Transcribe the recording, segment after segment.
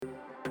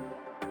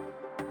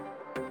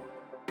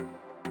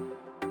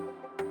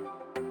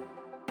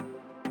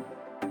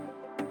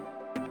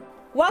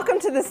Welcome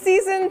to the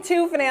season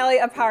 2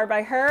 finale of Powered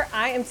by Her.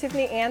 I am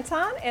Tiffany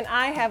Anton, and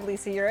I have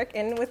Lisa Urich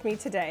in with me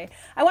today.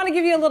 I want to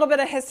give you a little bit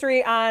of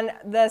history on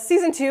the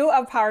season 2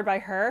 of Powered by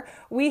Her.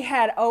 We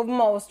had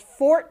almost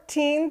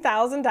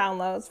 14,000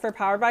 downloads for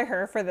Powered by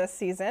Her for this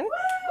season.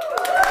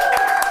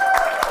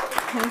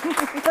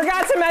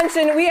 Forgot to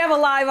mention, we have a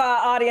live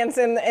audience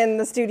in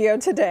the studio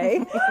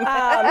today.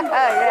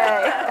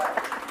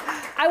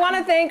 I want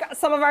to thank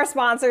some of our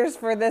sponsors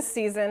for this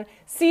season.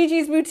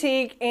 CG's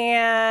Boutique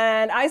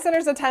and Eye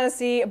Centers of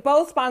Tennessee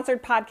both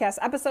sponsored podcast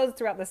episodes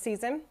throughout the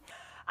season.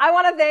 I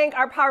want to thank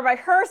our Powered by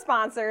Her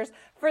sponsors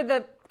for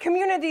the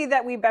community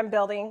that we've been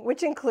building,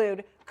 which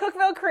include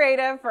Cookeville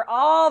Creative for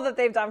all that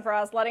they've done for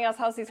us, letting us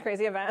host these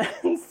crazy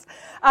events.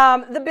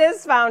 The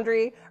Biz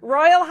Foundry,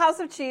 Royal House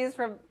of Cheese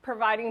for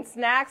providing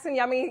snacks and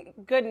yummy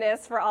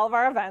goodness for all of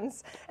our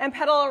events, and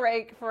Pedal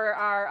Rake for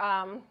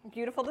our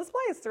beautiful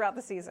displays throughout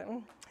the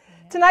season.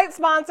 Tonight's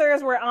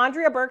sponsors were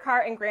Andrea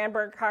Burkhart and Grant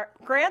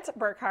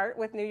Burkhart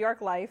with New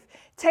York Life.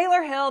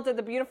 Taylor Hill did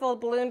the beautiful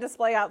balloon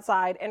display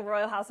outside, and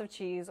Royal House of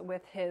Cheese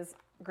with his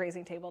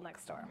grazing table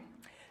next door.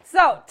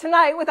 So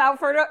tonight, without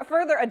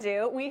further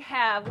ado, we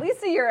have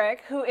Lisa Urich,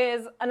 who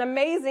is an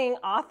amazing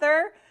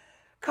author,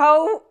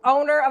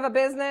 co-owner of a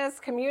business,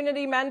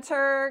 community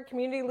mentor,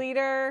 community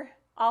leader,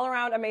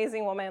 all-around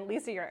amazing woman,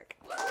 Lisa Urich.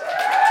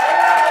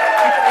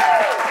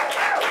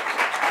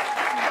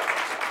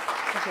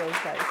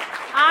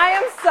 I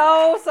am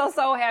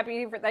so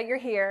happy that you're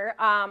here.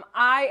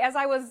 As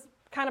I was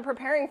kind of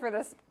preparing for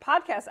this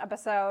podcast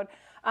episode,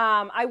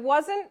 I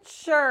wasn't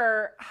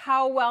sure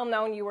how well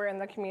known you were in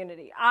the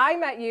community. I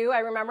met you, I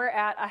remember,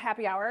 at a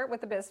happy hour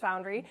with the Biz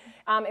Foundry.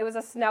 It was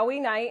a snowy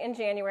night in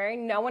January.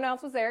 No one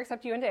else was there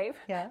except you and Dave.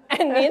 Yeah.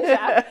 And me and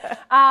Jeff.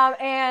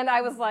 And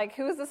I was like,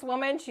 who is this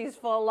woman? She's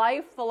full of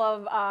life, full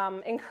of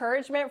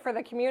encouragement for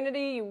the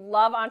community. You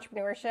love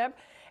entrepreneurship.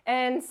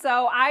 And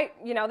so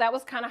that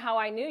was kind of how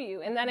I knew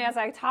you. And then as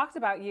I talked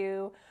about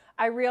you,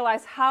 I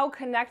realized how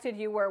connected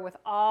you were with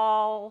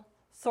all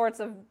sorts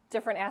of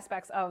different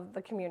aspects of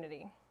the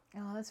community.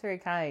 Oh, that's very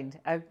kind.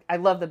 I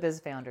love the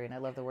Biz Foundry, and I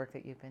love the work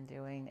that you've been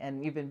doing.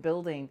 And you've been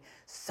building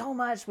so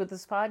much with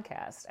this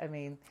podcast. I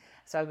mean,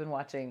 so I've been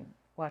watching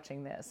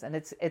this, and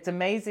it's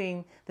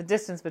amazing the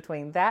distance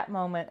between that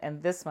moment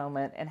and this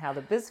moment, and how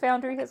the Biz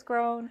Foundry has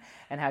grown,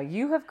 and how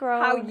you have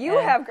grown.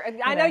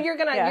 I know you're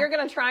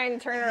gonna try and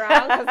turn it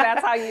around because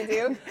that's how you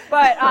do.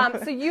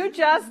 But so you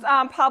just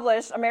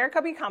published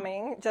America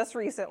Becoming just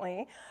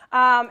recently,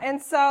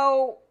 and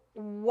so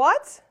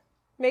what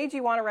made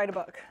you want to write a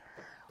book?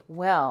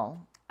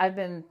 Well, I've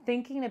been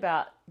thinking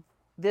about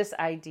this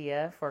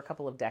idea for a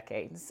couple of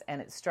decades, and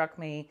it struck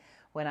me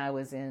when I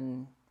was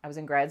in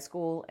grad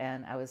school,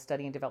 and I was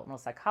studying developmental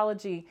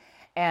psychology,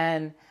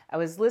 and I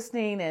was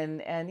listening,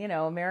 and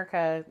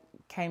America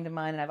came to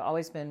mind, and I've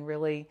always been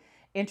really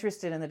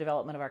interested in the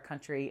development of our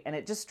country, and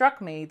it just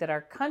struck me that our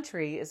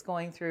country is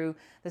going through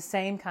the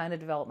same kind of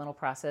developmental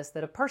process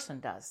that a person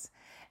does.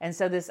 And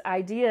so this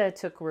idea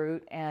took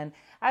root, and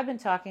I've been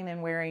talking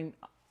and wearing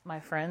my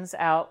friends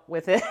out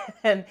with it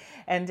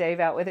and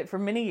Dave out with it for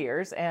many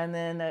years. And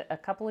then a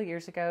couple of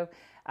years ago,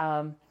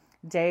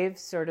 Dave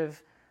sort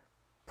of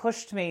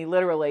pushed me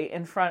literally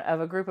in front of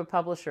a group of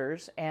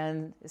publishers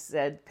and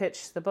said,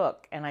 pitch the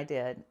book. And I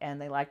did. And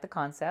they liked the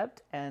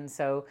concept. And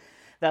so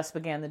thus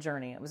began the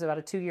journey. It was about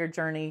a 2-year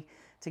journey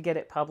to get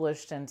it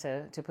published and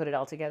to put it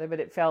all together. But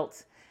it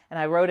felt, and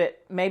I wrote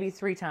it maybe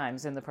 3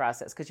 times in the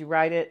process, because you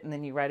write it and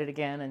then you write it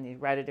again and you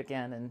write it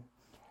again, and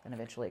then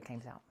eventually it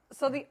came out.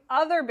 So the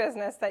other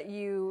business that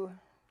you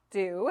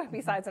do,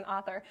 besides an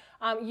author,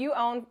 you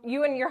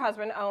and your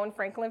husband own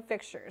Franklin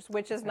Fixtures,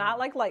 which is not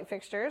like light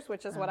fixtures,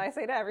 which is what I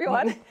say to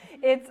everyone.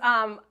 It's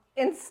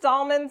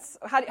installments.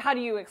 How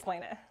do you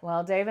explain it?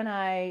 Well, Dave and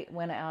I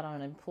went out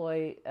on an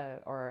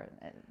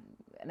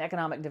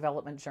economic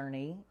development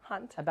journey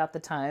hunt about the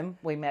time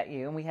we met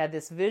you, and we had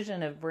this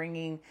vision of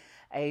bringing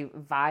a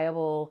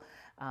viable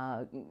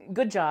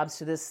good jobs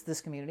to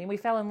this community. And we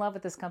fell in love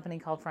with this company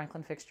called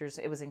Franklin Fixtures.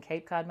 It was in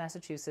Cape Cod,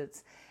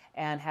 Massachusetts,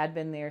 and had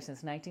been there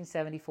since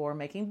 1974,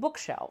 making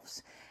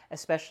bookshelves.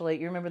 Especially,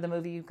 you remember the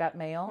movie You've Got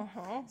Mail?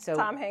 Mm-hmm. So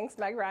Tom Hanks,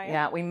 Meg Ryan.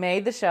 Yeah, we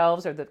made the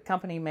shelves, or the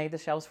company made the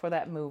shelves for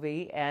that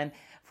movie, and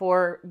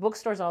for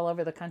bookstores all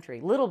over the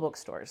country, little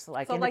bookstores,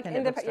 like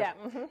independent bookstores. Yeah.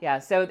 Mm-hmm. Yeah,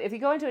 so if you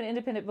go into an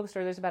independent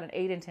bookstore, there's about an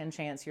 8 in 10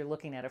 chance you're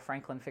looking at a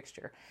Franklin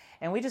Fixture.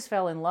 And we just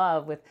fell in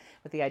love with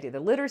the idea, the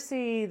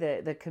literacy,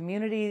 the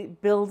community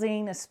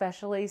building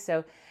especially.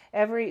 So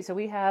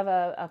we have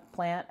a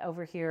plant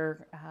over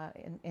here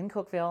in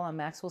Cookeville on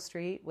Maxwell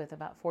Street with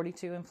about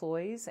 42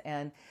 employees,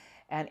 and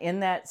in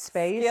that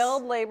space,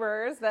 skilled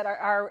laborers that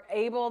are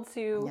able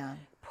to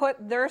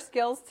put their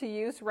skills to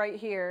use right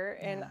here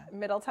in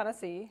Middle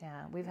Tennessee.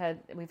 Yeah, we've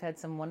had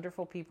some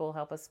wonderful people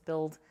help us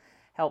build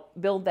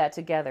that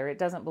together. It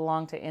doesn't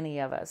belong to any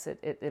of us.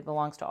 It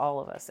belongs to all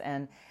of us.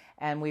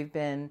 And we've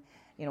been,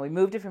 we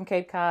moved it from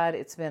Cape Cod.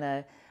 It's been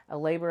a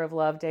labor of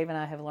love. Dave and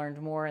I have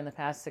learned more in the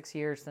past 6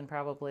 years than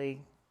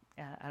probably,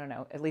 I don't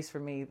know, at least for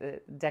me,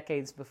 the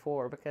decades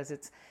before, because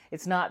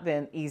it's not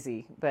been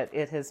easy, but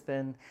it has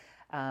been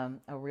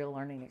a real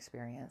learning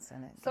experience.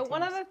 And so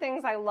one of the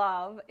things I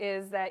love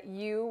is that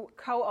you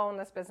co-own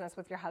this business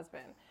with your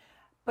husband.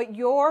 But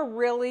you're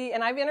really,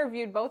 and I've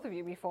interviewed both of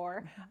you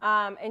before,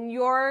 and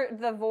you're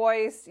the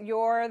voice,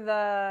 you're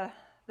the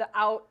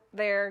out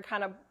there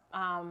kind of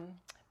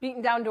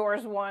beating down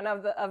doors one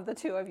of the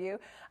two of you.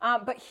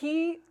 But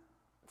he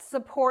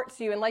supports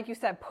you and, like you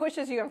said,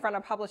 pushes you in front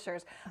of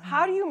publishers.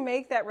 How do you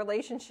make that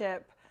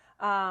relationship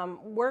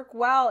work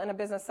well in a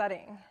business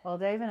setting? Well,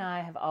 Dave and I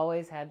have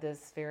always had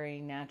this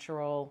very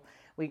natural.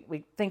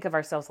 We think of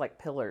ourselves like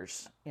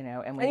pillars, and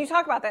you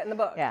talk about that in the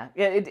book. Yeah,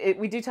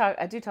 we do talk.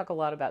 I do talk a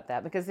lot about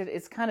that because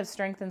it's kind of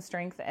strength and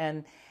strength,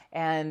 and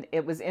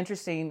it was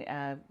interesting.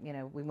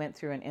 We went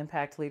through an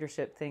impact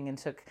leadership thing and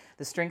took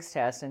the strengths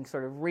test and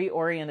sort of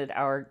reoriented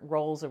our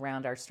roles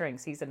around our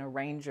strengths. He's an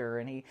arranger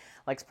and he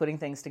likes putting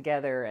things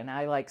together, and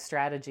I like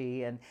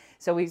strategy, and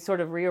so we sort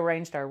of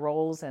rearranged our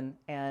roles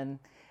and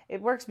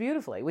it works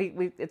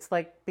beautifully. It's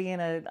like being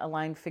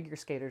aligned figure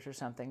skaters or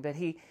something. But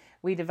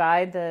we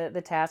divide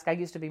the task. I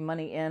used to be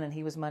money in and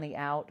he was money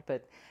out,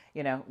 but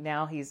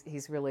now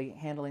he's really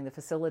handling the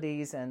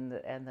facilities and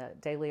the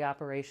daily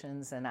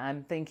operations. And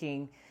I'm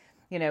thinking,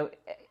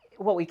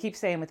 what we keep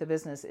saying with the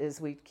business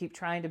is we keep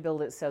trying to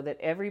build it so that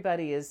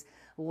everybody is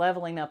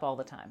leveling up all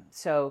the time.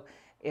 So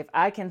if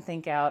I can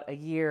think out a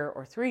year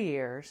or 3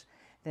 years,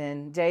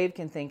 then Dave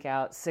can think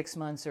out 6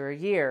 months or a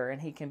year,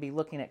 and he can be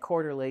looking at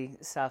quarterly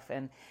stuff,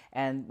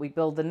 and we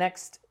build the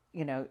next,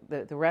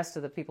 the rest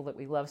of the people that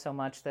we love so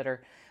much that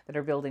are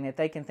building it,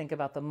 they can think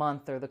about the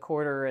month or the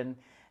quarter and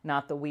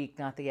not the week,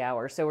 not the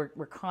hour. So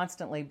we're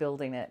constantly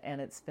building it, and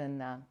it's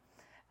been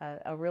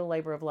a real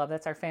labor of love.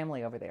 That's our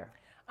family over there.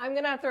 I'm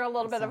going to throw a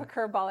little bit of a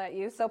curveball at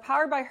you. So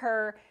Powered by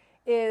Her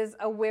is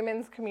a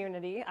women's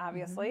community,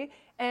 obviously,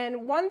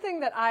 and one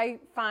thing that I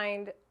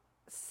find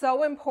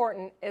so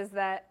important is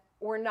that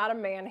we're not a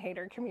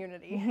man-hater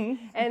community.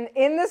 And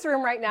in this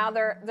room right now,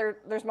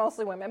 there's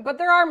mostly women, but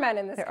there are men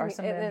in this room.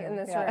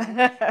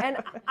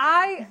 And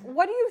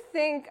what do you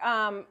think,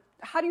 how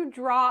do you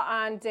draw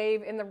on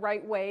Dave in the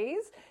right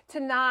ways to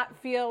not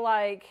feel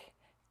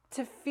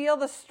to feel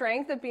the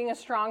strength of being a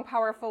strong,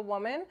 powerful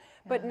woman,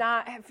 but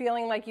not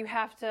feeling like you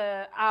have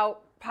to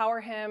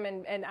outpower him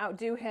and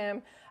outdo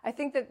him? I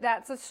think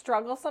that's a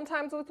struggle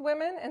sometimes with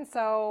women. And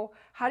so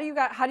how do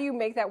you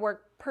make that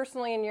work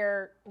personally in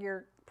your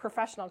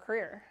professional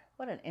career?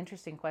 What an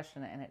interesting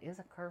question, and it is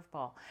a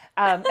curveball.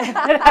 But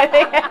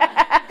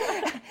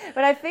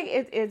I think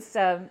it's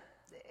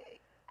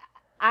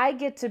I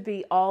get to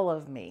be all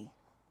of me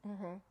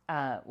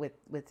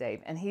with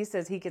Dave, and he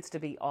says he gets to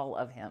be all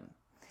of him.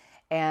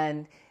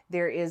 And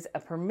there is a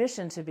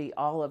permission to be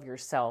all of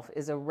yourself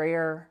is a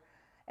rare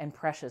and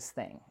precious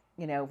thing.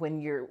 When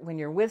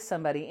you're with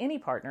somebody, any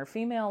partner,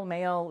 female,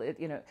 male,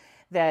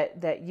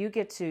 that you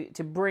get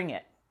to bring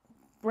it.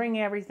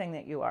 Bring everything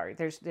that you are.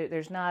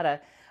 There's not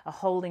a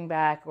holding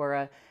back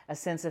or a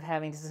sense of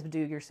having to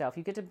subdue yourself.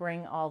 You get to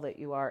bring all that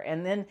you are.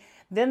 And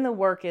then the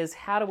work is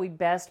how do we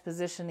best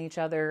position each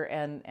other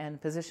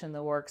and position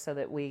the work so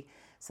that we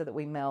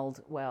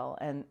meld well.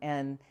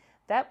 And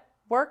that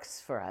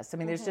works for us. I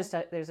mean,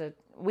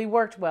 we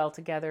worked well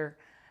together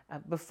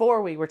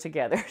before we were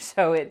together.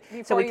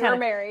 Before we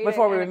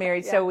were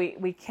married. Yeah. So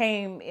we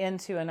came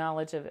into a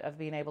knowledge of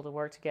being able to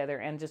work together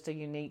and just a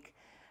unique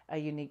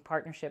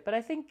partnership. But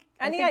I think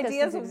any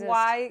ideas of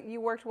why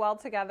you worked well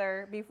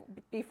together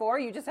before?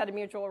 You just had a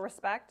mutual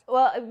respect?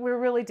 Well, we're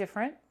really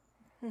different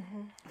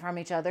from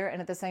each other,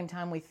 and at the same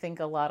time we think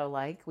a lot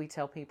alike. We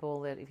tell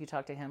people that if you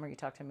talk to him or you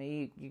talk to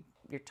me,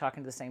 you're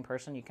talking to the same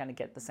person, you kind of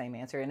get the same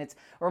answer. And it's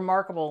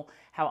remarkable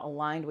how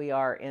aligned we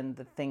are in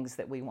the things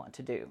that we want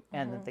to do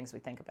and the things we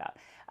think about.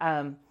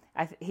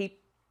 He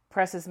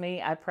presses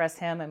me, I press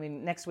him. I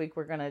mean, next week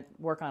we're going to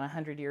work on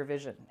 100-year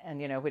vision,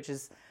 and which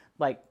is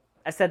like,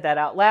 I said that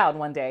out loud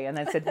one day, and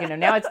I said,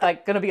 now it's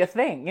like going to be a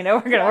thing. We're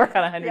going to work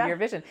on 100-year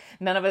vision.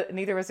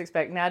 Neither of us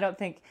expect. Now, I don't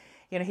think,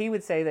 he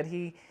would say that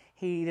he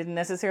didn't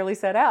necessarily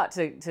set out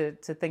to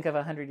think of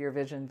a 100-year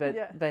vision,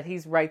 but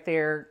he's right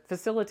there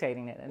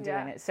facilitating it and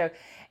doing it. So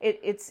it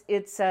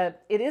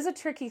is a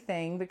tricky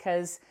thing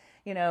because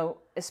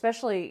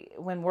especially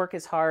when work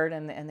is hard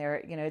and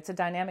there it's a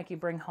dynamic you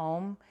bring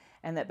home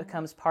and that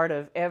becomes part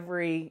of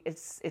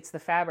it's the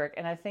fabric.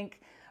 And I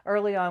think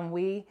early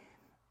on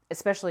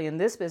especially in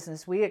this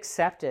business, we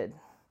accepted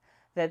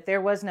that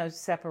there was no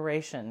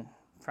separation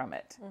from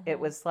it. It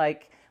was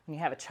like when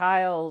you have a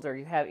child or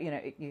you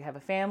have a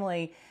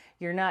family,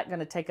 you're not going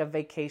to take a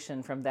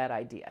vacation from that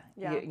idea.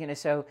 Yeah.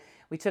 So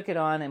we took it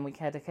on, and we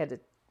had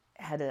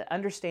to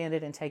understand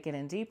it and take it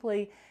in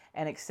deeply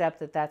and accept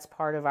that that's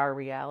part of our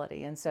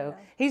reality. And so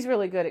he's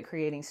really good at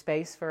creating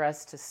space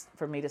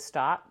for me to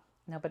stop.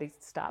 Nobody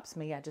stops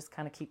me. I just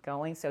kind of keep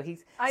going. So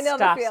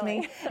stops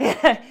me.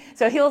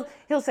 So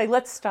he'll say,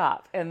 "Let's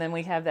stop," and then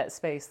we have that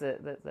space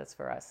that's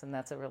for us, and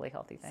that's a really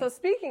healthy thing. So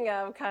speaking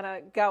of kind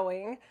of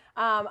going,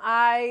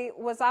 I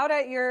was out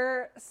at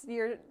your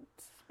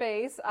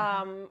base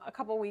a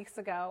couple weeks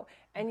ago,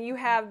 and you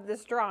have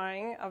this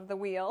drawing of the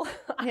wheel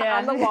Yeah.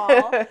 on the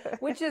wall,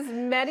 which is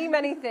many,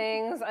 many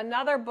things.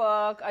 Another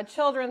book, a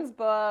children's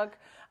book,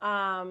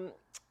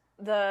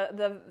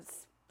 the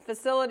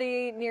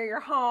facility near your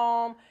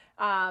home,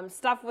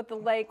 stuff with the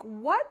lake.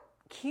 What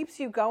keeps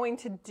you going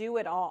to do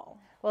it all?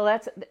 Well,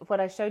 that's what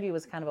I showed you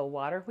was kind of a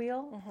water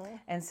wheel.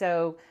 And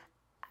so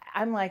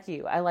I'm like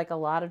you. I like a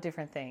lot of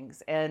different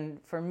things. And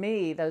for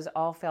me, those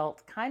all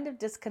felt kind of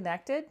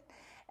disconnected.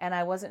 And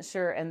I wasn't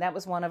sure. And that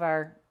was one of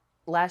our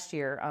last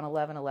year on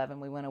 11/11,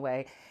 we went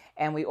away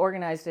and we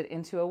organized it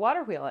into a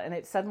water wheel. And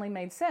it suddenly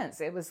made sense.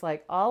 It was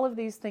like all of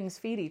these things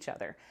feed each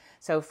other.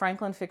 So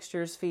Franklin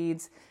Fixtures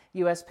feeds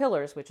U.S.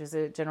 Pillars, which is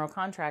a general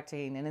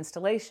contracting and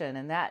installation.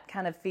 And that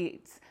kind of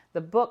feeds the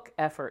book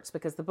efforts,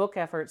 because the book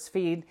efforts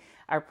feed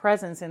our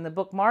presence in the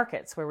book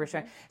markets where we're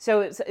trying.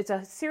 So it's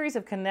a series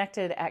of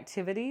connected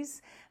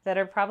activities that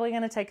are probably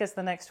going to take us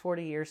the next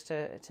 40 years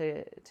to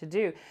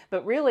do.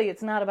 But really,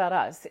 it's not about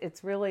us.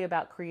 It's really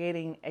about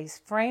creating a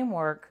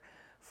framework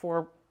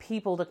for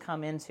people to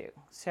come into.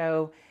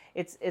 So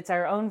it's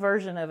our own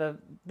version of a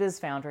Biz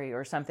Foundry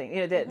or something.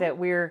 You know, that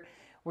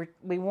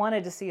we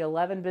wanted to see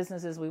 11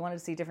 businesses. We wanted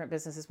to see different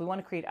businesses. We want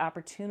to create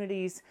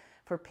opportunities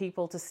for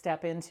people to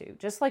step into,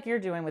 just like you're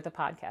doing with the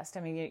podcast.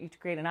 I mean, you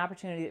create an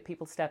opportunity that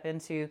people step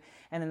into,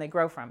 and then they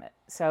grow from it.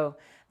 So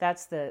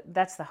that's the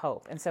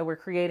hope. And so we're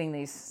creating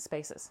these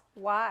spaces.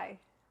 Why?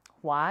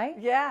 Why?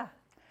 Yeah.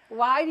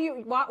 Why do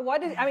you?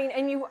 What is? I mean,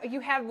 and you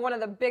have one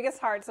of the biggest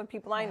hearts of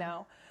people I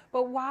know.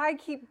 But why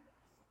keep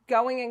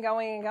going and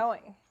going and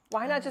going?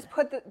 Why not just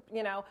put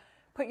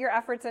your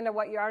efforts into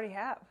what you already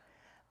have?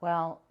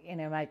 Well,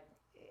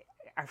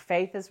 our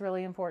faith is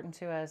really important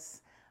to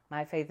us.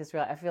 My faith is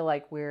real. I feel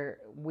like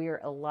we're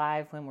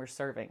alive when we're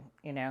serving,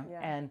 Yeah.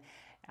 And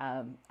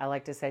I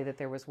like to say that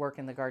there was work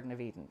in the Garden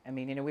of Eden. I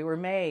mean, we were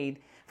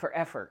made for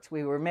effort.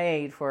 We were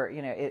made for,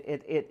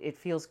 it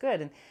feels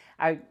good.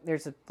 And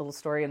there's a little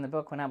story in the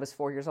book when I was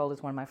 4 years old.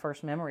 It's one of my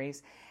first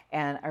memories.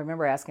 And I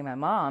remember asking my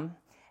mom,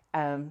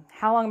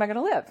 how long am I going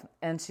to live?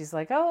 And she's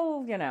like,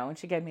 and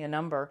she gave me a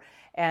number.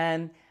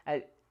 And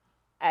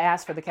I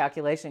asked for the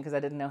calculation because I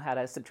didn't know how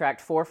to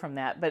subtract 4 from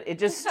that, but it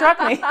just struck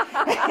me.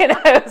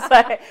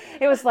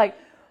 It was like,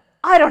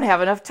 I don't have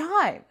enough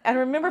time. And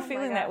I remember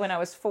feeling that when I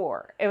was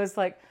 4. It was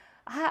like,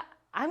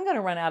 I'm going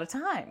to run out of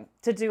time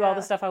to do all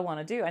the stuff I want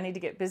to do. I need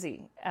to get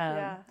busy.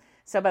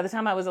 So by the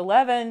time I was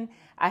 11,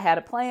 I had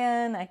a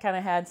plan. I kind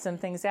of had some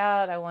things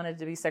out. I wanted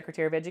to be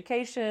Secretary of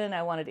Education.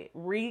 I wanted to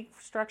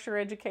restructure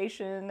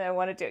education. I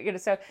wanted to,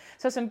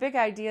 so some big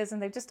ideas,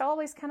 and they've just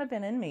always kind of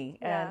been in me.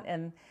 Yeah.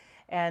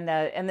 And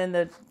then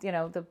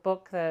the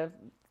book, the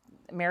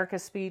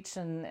America's Speech,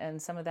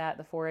 and some of that,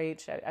 the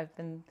 4-H. I've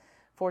been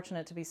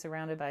fortunate to be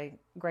surrounded by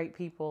great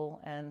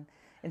people and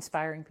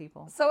inspiring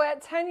people. So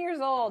at 10 years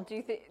old,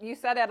 you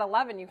said at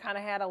 11 you kind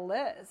of had a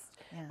list,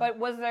 but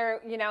was there,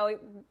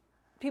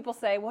 people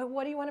say,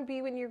 what do you want to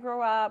be when you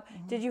grow up?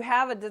 Mm-hmm. Did you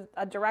have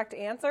a direct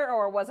answer,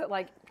 or was it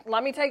like,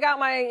 let me take out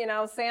my,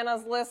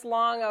 Santa's list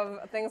long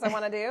of things I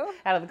want to do?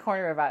 Out of the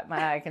corner of my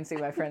eye, I can see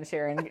my friend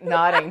Sharon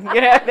nodding,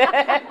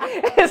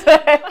 It's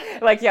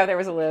like, yeah, there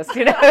was a list,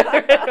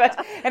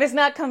 And it's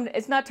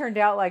not turned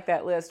out like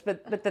that list,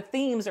 but the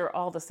themes are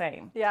all the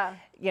same. Yeah.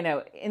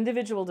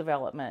 Individual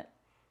development,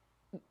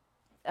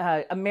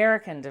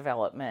 American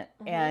development,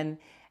 mm-hmm.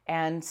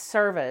 and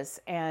service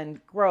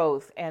and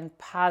growth and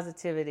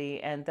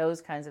positivity and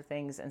those kinds of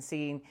things, and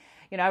seeing,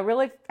 I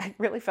really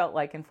felt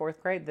like in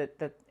 4th grade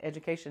that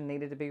education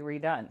needed to be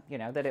redone,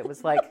 that it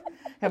was like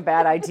a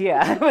bad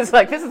idea. It was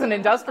like, this is an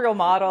industrial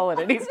model and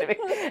it needs to be,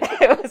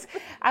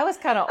 I was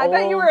kind of old. I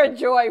bet you were a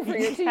joy for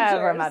your teachers. Yeah,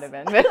 or I might have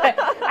been, but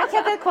I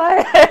kept that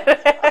quiet.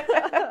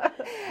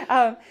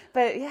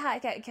 But yeah,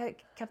 I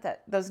kept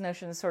those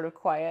notions sort of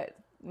quiet.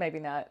 Maybe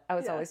not. I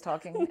was always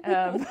talking.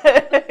 Yeah.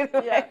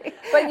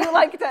 But you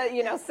like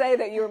to, say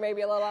that you were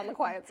maybe a little on the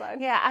quiet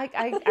side. Yeah,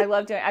 I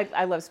love doing.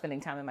 I love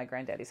spending time in my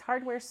granddaddy's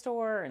hardware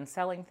store and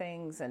selling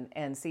things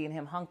and seeing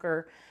him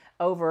hunker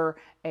over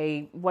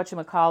a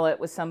whatchamacallit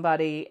with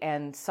somebody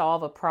and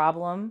solve a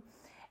problem.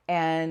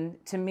 And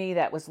to me,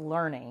 that was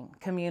learning,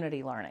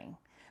 community learning,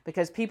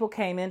 because people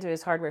came into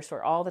his hardware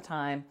store all the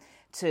time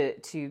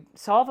to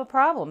solve a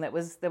problem that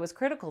was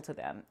critical to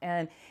them,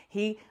 and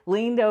he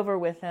leaned over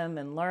with them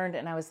and learned,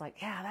 and I was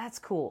like, yeah, that's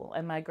cool.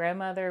 And my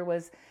grandmother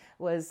was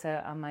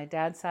on my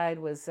dad's side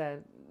was a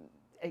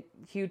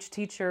huge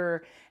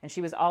teacher, and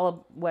she was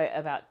all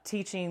about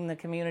teaching the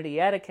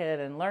community etiquette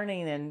and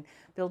learning and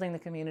building the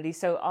community.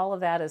 So all of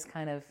that has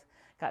kind of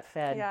got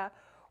fed. Yeah.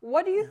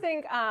 What do you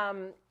think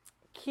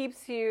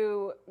keeps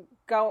you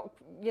go?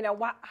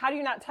 How do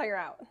you not tire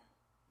out?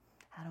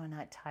 How do I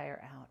not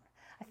tire out?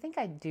 I think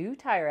I do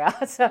tire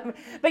out some,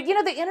 but the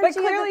energy. But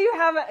clearly, you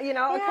have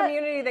a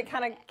community that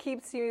kind of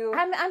keeps you.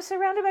 I'm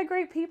surrounded by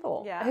great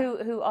people, yeah.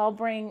 who all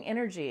bring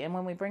energy, and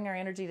when we bring our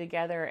energy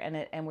together,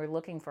 and we're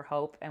looking for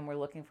hope, and we're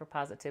looking for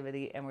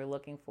positivity, and we're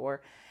looking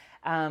for,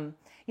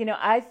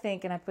 I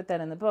think, and I put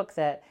that in the book,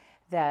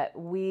 that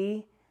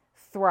we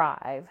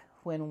thrive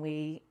when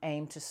we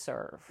aim to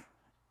serve.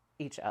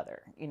 each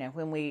other. You know,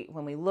 when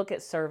we look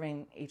at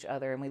serving each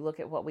other and we look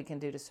at what we can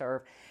do to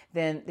serve,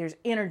 then there's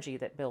energy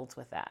that builds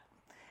with that.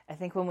 I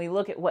think when we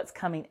look at what's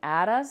coming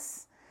at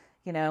us,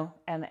 you know,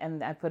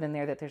 and I put in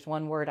there that there's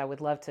one word I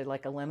would love to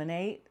like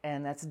eliminate,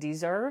 and that's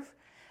deserve,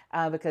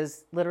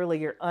 because literally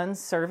you're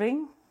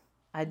unserving.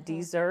 I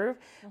deserve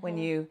when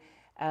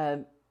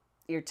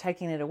you're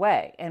taking it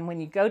away. And when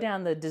you go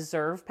down the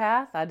deserve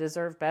path, I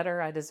deserve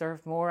better, I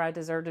deserve more, I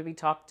deserve to be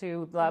talked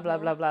to, blah, blah,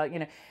 blah, blah, you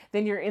know,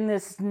 then you're in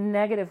this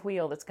negative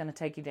wheel that's going to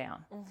take you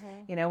down.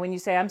 You know, when you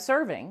say I'm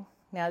serving,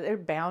 now there are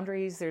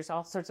boundaries, there's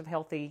all sorts of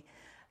healthy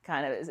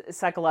kind of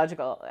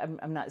psychological,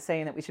 I'm not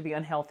saying that we should be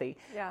unhealthy,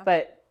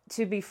 but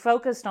to be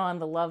focused on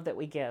the love that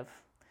we give,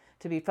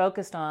 to be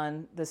focused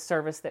on the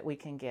service that we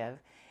can give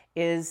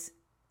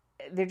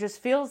there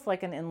just feels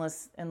like an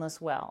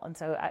endless well. And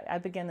so I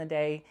begin the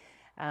day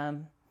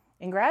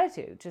in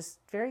gratitude, just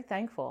very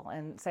thankful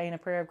and saying a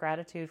prayer of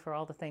gratitude for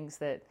all the things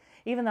that,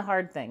 even the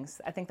hard things,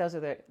 I think those are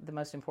the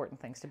most important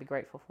things to be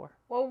grateful for.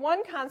 Well,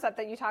 one concept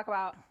that you talk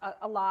about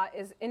a lot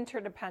is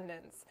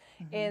interdependence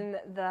in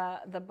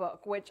the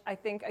book, which I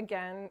think,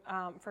 again,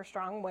 for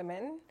strong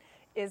women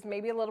is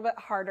maybe a little bit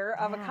harder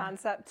of a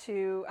concept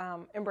to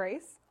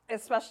embrace.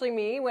 Especially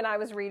me, when I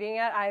was reading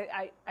it,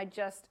 I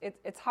just,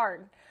 it's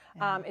hard.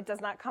 It does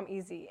not come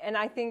easy. And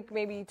I think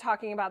maybe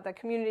talking about the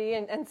community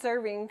and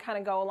serving kind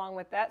of go along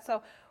with that.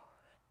 So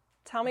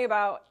tell me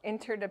about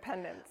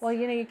interdependence. Well,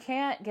 you know, you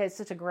can't get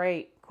such a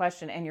great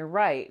question. And you're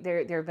right.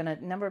 There have been a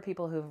number of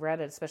people who've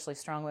read it, especially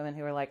strong women,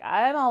 who are like,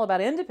 I'm all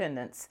about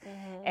independence.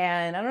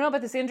 And I don't know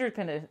about this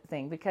interdependent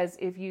thing, because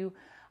if you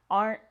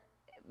aren't,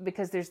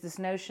 because there's this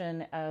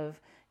notion of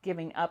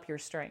giving up your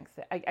strength.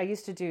 I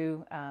used to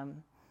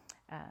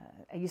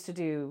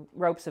do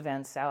ropes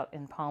events out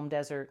in Palm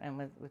Desert and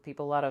with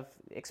people, a lot of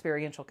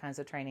experiential kinds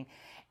of training.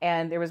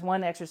 And there was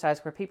one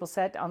exercise where people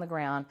sat on the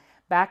ground,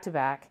 back to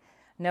back,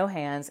 no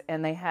hands,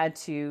 and they had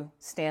to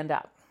stand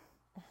up.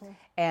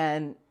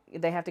 And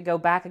they have to go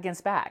back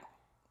against back.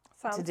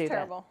 Sounds to do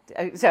terrible.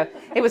 That. So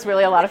it was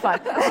really a lot of fun.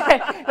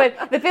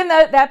 but then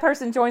that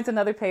person joins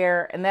another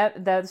pair, and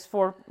that's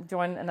four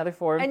join another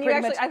four. And you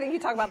actually, I think you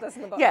talk about this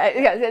in the book.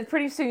 Yeah.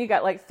 Pretty soon you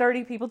got like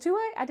 30 people.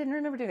 I didn't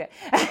remember doing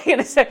that. You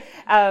know, so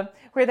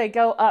where they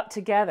go up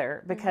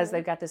together because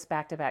they've got this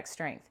back-to-back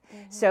strength.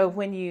 So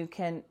when you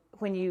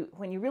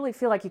really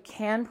feel like you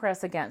can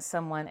press against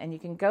someone and you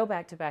can go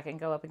back to back and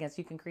go up against,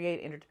 you can create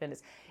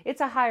interdependence.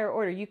 It's a higher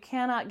order. You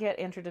cannot get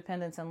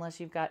interdependence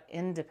unless you've got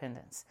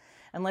independence,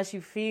 unless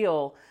you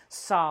feel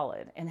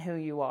solid in who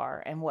you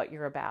are and what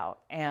you're about.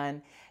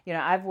 And, you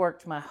know, I've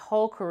worked my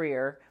whole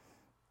career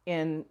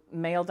in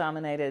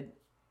male-dominated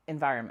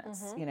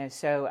environments, you know,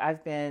 so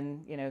I've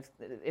been, you know,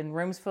 in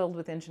rooms filled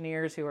with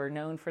engineers who are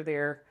known for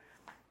their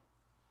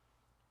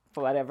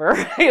whatever,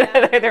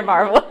 they're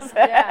marvelous.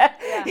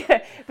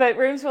 But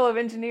rooms full of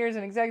engineers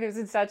and executives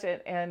and such,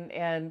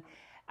 and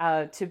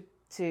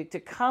to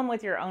come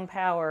with your own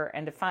power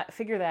and to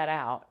figure that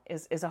out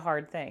is a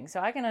hard thing. So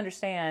I can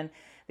understand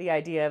the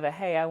idea of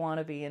hey, I want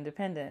to be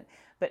independent,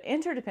 but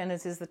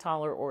interdependence is the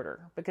taller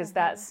order, because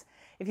that's,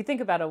 if you think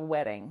about a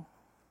wedding,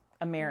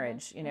 a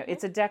marriage, you know,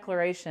 it's a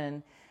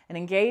declaration. An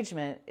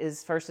engagement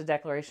is first a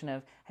declaration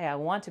of, hey, I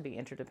want to be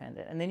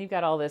interdependent. And then you've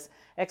got all this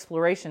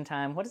exploration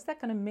time. What is that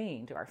going to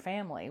mean to our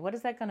family? What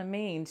is that going to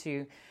mean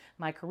to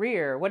my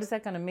career? What is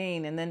that going to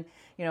mean? And then,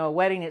 you know, a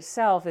wedding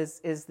itself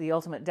is the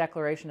ultimate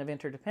declaration of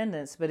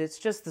interdependence, but it's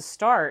just the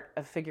start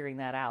of figuring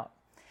that out.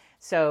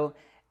 So,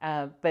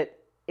 but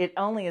it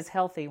only is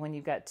healthy when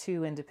you've got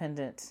two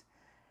independent,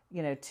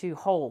 you know, two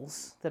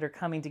wholes that are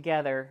coming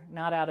together,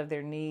 not out of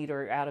their need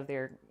or out of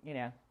their, you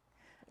know,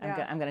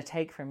 I'm going to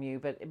take from you,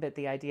 but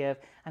the idea of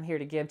I'm here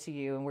to give to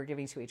you and we're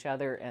giving to each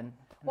other. And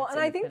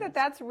I think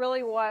that's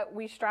really what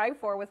we strive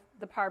for with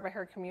the Powered by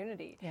Her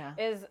community,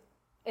 is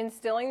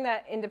instilling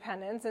that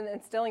independence and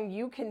instilling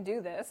you can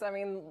do this. I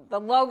mean, the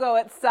logo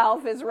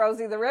itself is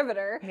Rosie the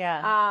Riveter,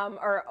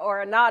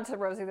 or a nod to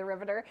Rosie the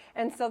Riveter.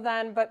 And so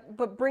then,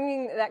 but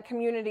bringing that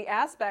community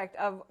aspect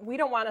of, we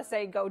don't want to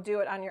say go do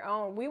it on your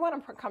own. We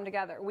want to come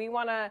together. We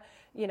want to,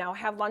 you know,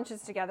 have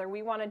lunches together.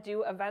 We want to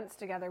do events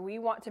together. We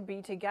want to be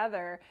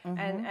together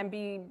and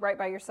be right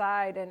by your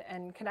side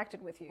and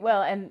connected with you.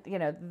 Well, and, you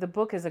know, the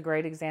book is a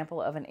great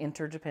example of an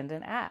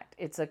interdependent act.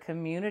 It's a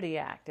community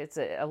act. It's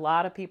a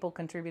lot of people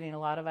contributing a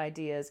lot of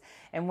ideas.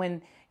 And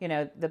when, you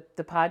know,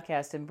 the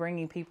podcast and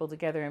bringing people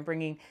together and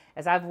bringing,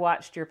 as I've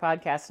watched your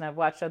podcast and I've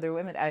watched other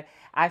women,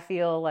 I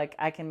feel like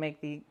I can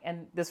make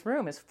and this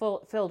room is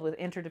filled with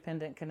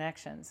interdependent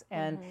connections.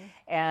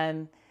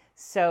 And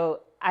so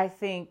I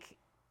think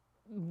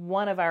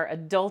one of our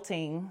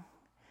adulting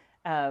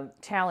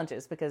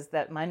challenges, because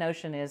that my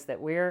notion is that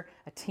we're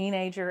a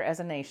teenager as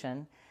a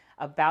nation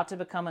about to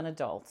become an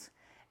adult.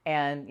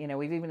 And, you know,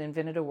 we've even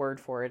invented a word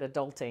for it,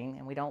 adulting,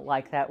 and we don't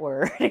like that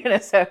word. You know,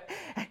 so,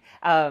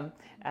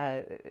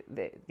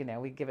 you know,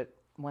 we give it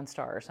 1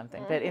 star or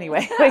something. But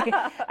anyway,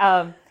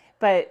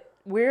 but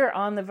we're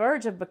on the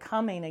verge of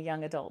becoming a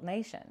young adult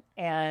nation.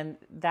 And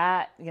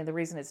that, the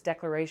reason it's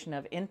Declaration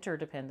of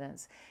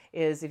Interdependence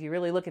is, if you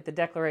really look at the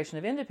Declaration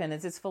of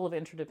Independence, it's full of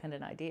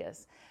interdependent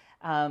ideas.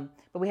 But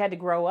we had to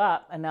grow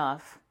up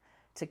enough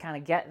to kind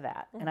of get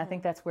that. And I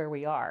think that's where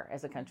we are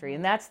as a country.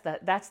 And that's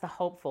the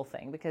hopeful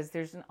thing, because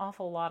there's an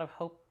awful lot of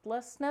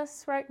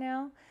hopelessness right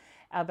now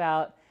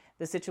about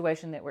the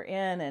situation that we're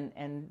in,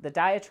 and the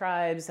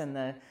diatribes and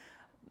the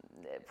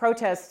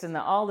protests and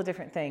all the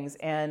different things.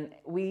 And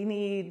we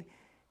need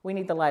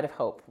the light of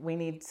hope. We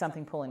need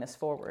something pulling us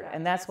forward.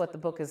 And that's what the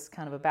book is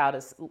kind of about,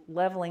 is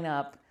leveling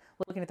up,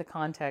 looking at the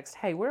context.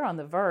 Hey, we're on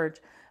the verge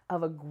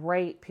of a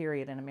great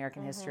period in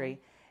American history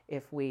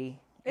if we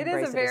It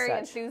is a very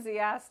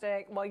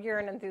enthusiastic, well, you're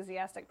an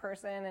enthusiastic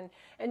person,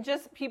 and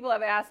just people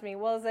have asked me,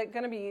 well, is it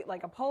going to be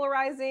like a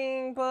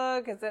polarizing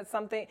book? Is it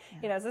something,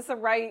 is this the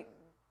right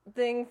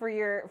thing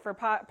for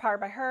Powered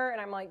by Her?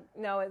 And I'm like,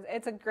 no,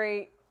 it's a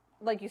great,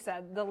 like you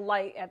said, the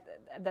light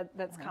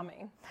that's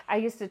coming. I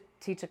used to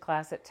teach a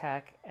class at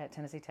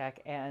Tennessee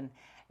Tech, and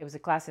it was a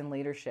class in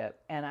leadership,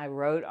 and I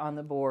wrote on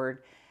the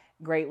board,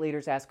 great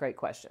leaders ask great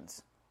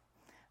questions.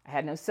 I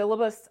had no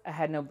syllabus, I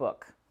had no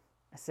book.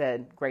 I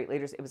said, great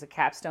leaders, it was a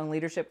capstone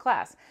leadership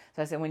class.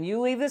 So I said, when you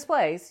leave this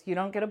place, you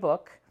don't get a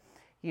book,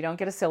 you don't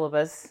get a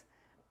syllabus,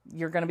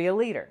 you're going to be a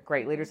leader.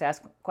 Great leaders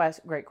ask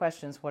great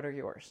questions, what are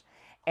yours?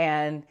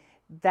 And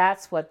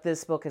that's what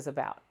this book is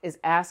about, is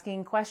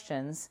asking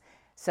questions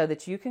so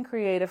that you can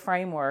create a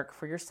framework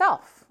for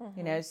yourself,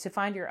 to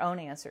find your own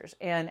answers.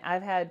 And I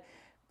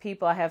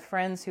have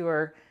friends who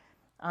are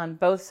on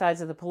both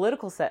sides of the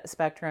political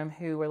spectrum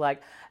who were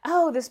like,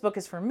 oh, this book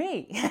is for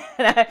me.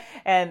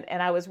 and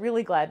I was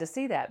really glad to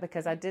see that,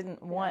 because I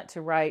didn't want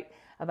to write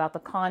about the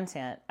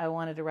content. I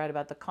wanted to write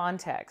about the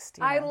context.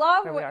 I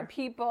love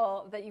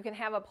people that you can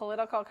have a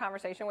political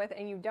conversation with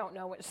and you don't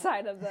know which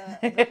side of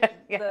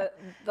the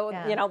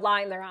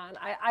line they're on.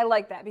 I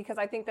like that, because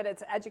I think that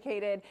it's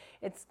educated.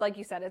 It's like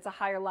you said, it's a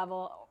higher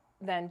level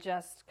than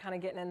just kind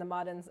of getting in the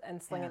mud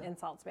and slinging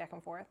insults back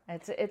and forth.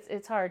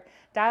 It's hard.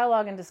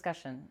 Dialogue and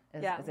discussion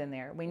is in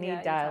there. We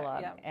need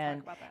dialogue,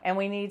 and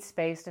we need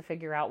space to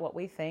figure out what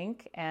we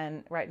think.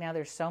 And right now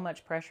there's so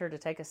much pressure to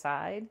take a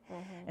side,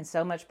 and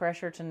so much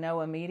pressure to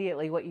know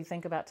immediately what you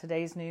think about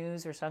today's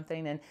news or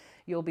something, and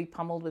you'll be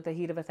pummeled with the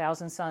heat of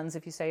 1,000 suns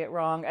if you say it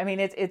wrong. I mean,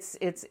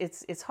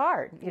 it's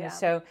hard. You know.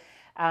 So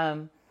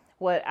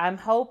what I'm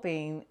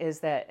hoping is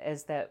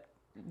that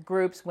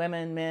groups,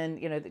 women, men,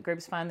 the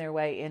groups find their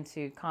way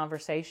into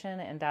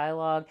conversation and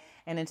dialogue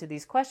and into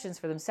these questions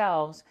for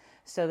themselves,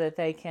 so that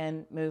they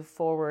can move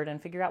forward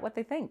and figure out what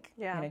they think,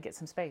 get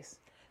some space.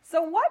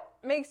 So what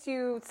makes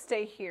you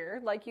stay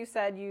here? Like you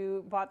said,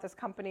 you bought this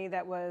company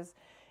that was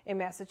in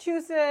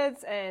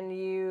Massachusetts, and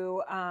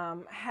you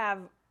have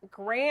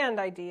grand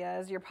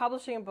ideas. You're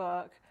publishing a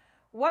book.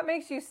 What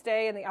makes you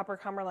stay in the Upper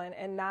Cumberland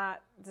and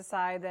not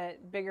decide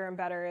that bigger and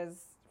better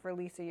is for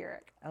Lisa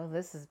Urich? Oh,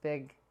 this is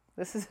big.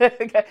 This is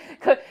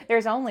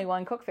there's only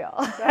one Cookeville.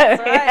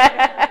 That's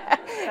right.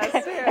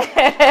 That's true.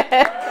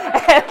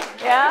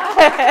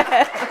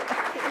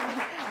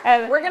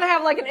 And we're gonna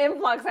have like an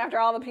influx after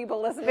all the people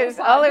listening. There's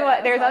only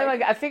one.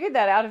 I figured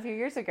that out a few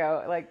years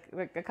ago, like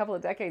a couple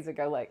of decades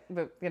ago.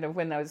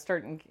 When I was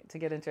starting to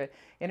get into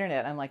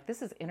internet, I'm like,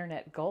 this is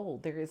internet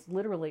gold. There is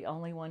literally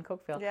only one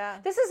Cookeville. Yeah.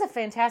 This is a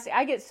fantastic.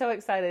 I get so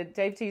excited.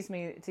 Dave teases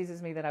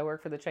me that I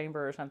work for the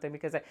chamber or something,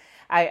 because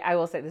I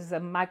will say this is a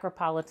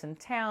micropolitan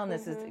town.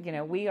 This is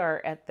we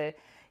are at the.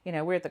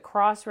 We're at the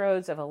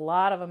crossroads of a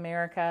lot of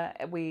America.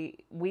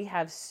 We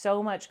have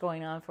so much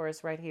going on for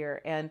us right here.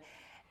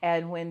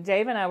 And when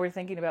Dave and I were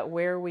thinking about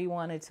where we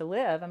wanted to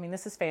live, I mean,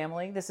 this is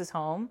family, this is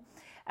home,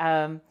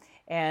 and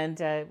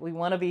we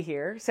want to be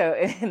here.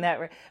 So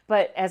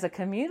but as a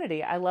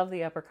community, I love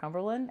the Upper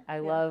Cumberland. I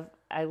love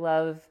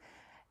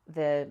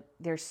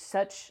there's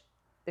such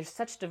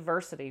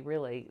diversity,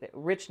 really,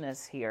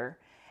 richness here,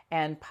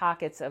 and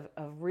pockets of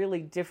really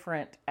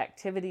different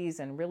activities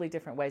and really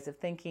different ways of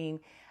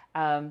thinking.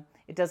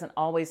 It doesn't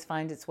always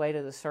find its way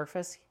to the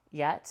surface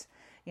yet.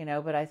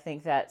 But I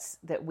think that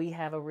we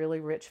have a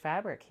really rich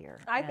fabric here.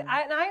 And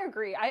I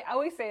agree. I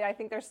always say I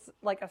think there's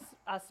like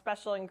a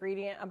special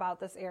ingredient about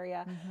this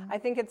area. I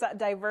think it's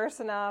diverse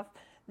enough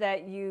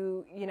that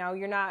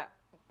you're not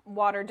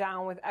watered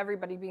down with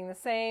everybody being the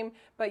same,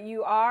 but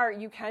you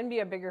can be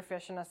a bigger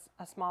fish in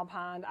a small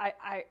pond.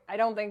 I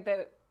don't think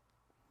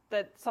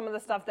that some of the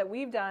stuff that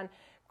we've done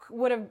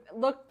would have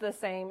looked the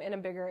same in a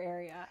bigger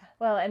area.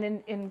 Well, and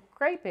in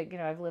great big,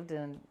 I've lived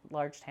in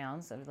large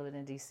towns. I've lived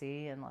in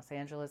D.C. and Los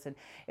Angeles, and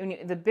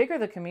the bigger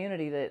the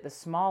community, the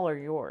smaller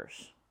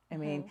yours. I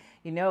mean,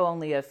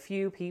 only a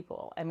few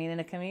people. I mean, in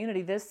a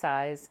community this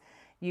size,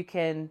 you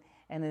can,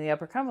 and in the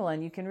Upper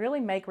Cumberland, you can really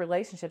make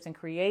relationships and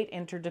create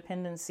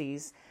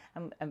interdependencies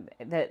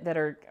that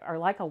are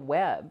like a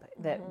web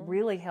that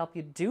really help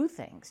you do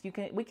things.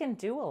 We can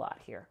do a lot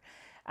here.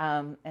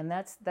 And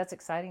that's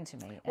exciting to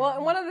me. Well,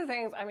 and one of the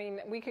things, I mean,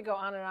 we could go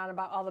on and on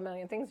about all the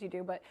million things you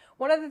do, but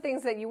one of the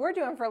things that you were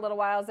doing for a little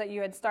while is that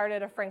you had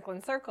started a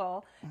Franklin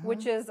Circle,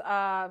 which is,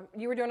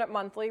 you were doing it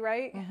monthly,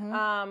 right?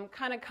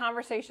 Kind of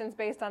conversations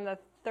based on the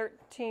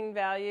 13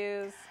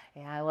 values.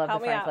 Yeah, I love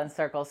the Franklin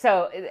Circle.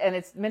 So, and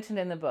it's mentioned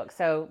in the book.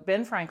 So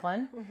Ben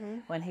Franklin,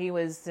 when he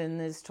was in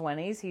his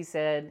 20s, he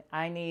said,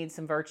 I need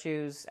some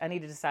virtues. I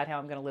need to decide how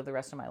I'm going to live the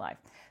rest of my life.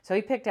 So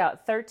he picked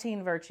out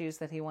 13 virtues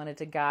that he wanted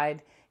to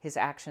guide his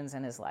actions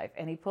in his life.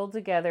 And he pulled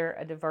together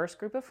a diverse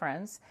group of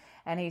friends.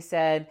 And he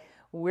said,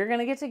 we're going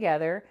to get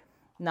together,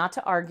 not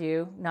to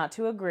argue, not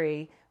to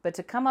agree, but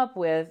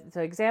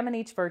to examine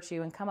each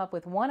virtue and come up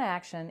with one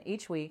action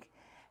each week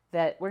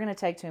that we're going to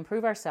take to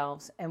improve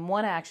ourselves and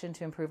one action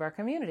to improve our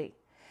community.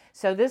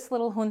 So this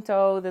little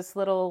junto, this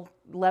little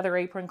leather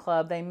apron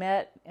club, they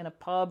met in a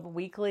pub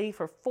weekly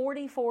for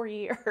 44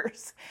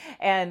 years.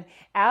 And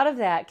out of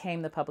that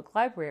came the public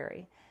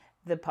library,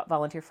 the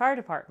volunteer fire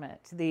department,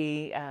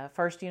 the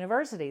first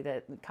university,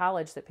 the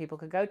college that people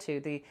could go to,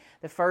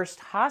 the first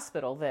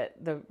hospital that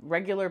the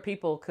regular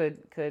people could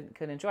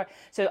enjoy.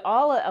 So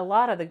a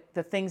lot of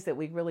the things that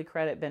we really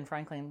credit Ben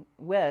Franklin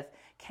with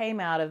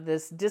came out of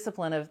this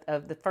discipline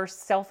of the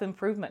first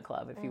self-improvement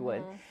club, if you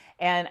would.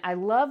 And I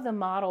love the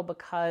model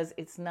because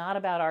it's not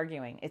about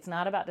arguing. It's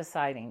not about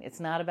deciding. It's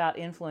not about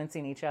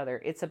influencing each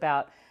other. It's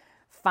about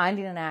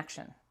finding an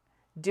action,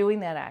 doing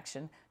that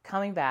action,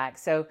 coming back.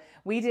 So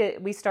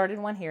we started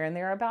one here, and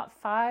there are about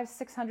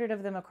 500-600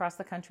 of them across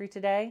the country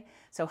today.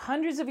 So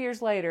hundreds of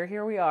years later,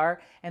 here we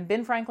are, and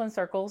Ben Franklin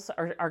circles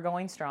are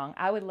going strong.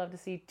 I would love to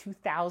see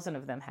 2,000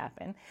 of them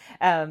happen.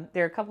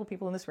 There are a couple of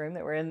people in this room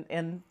that were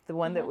in the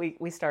one that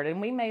we started,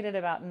 and we made it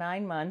about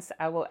 9 months.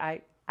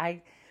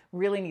 I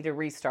really need to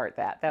restart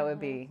that. That would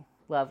be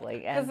lovely.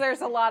 Because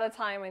there's a lot of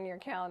time in your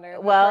calendar.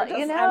 Well,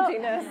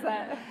 emptiness.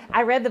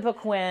 I read the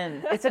book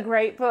When. It's a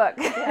great book.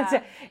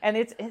 Yeah. And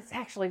it's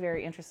actually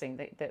very interesting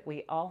that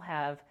we all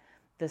have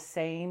the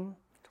same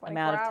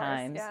amount of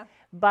times. Yeah.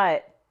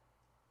 But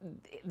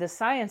the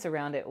science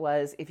around it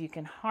was if you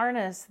can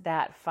harness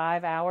that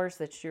 5 hours,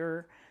 that's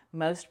your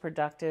most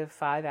productive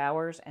 5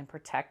 hours, and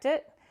protect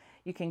it,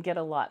 you can get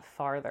a lot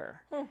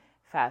farther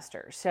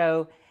faster.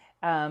 So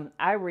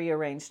I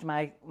rearranged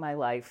my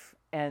life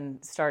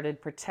and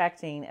started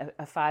protecting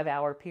a 5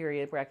 hour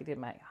period where I could do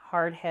my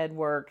hard head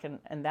work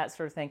and that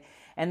sort of thing.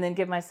 And then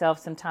give myself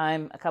some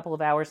time, a couple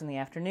of hours in the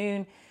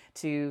afternoon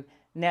to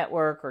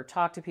network or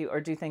talk to people or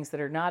do things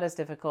that are not as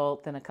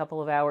difficult, than a couple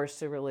of hours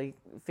to really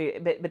feel.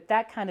 But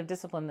that kind of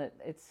discipline, that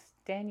it's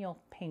Daniel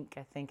Pink,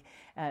 I think,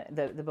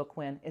 the book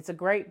When. It's a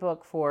great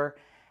book for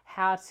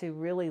how to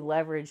really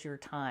leverage your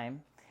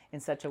time in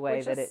such a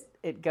way that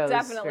it goes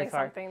definitely very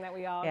far. Something that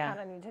we all kind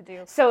of need to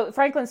do. So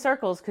Franklin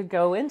Circles could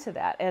go into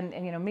that, and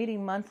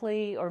meeting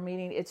monthly or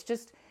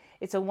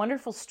it's a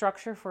wonderful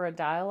structure for a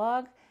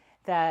dialogue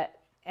that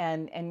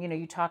and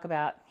you talk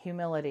about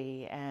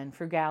humility and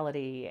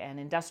frugality and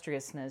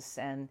industriousness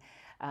and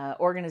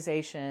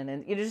organization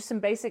and just some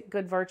basic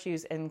good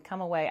virtues, and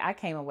I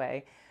came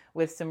away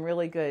with some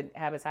really good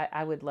habits.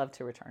 I would love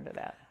to return to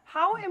that.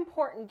 How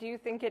important do you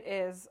think it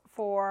is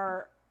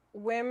for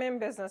women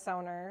business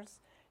owners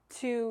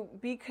to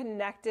be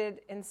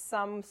connected in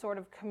some sort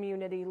of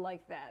community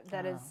like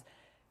that is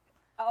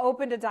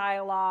open to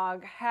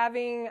dialogue,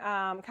 having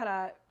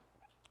kind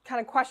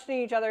of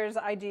questioning each other's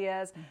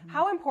ideas?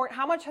 How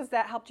much has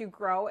that helped you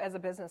grow as a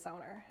business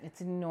owner? It's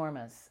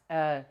enormous.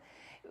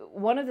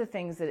 One of the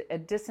things that a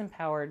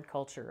disempowered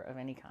culture of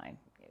any kind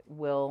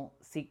will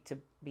seek to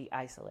be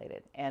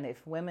isolated. And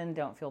if women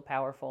don't feel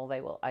powerful,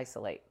 they will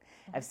isolate.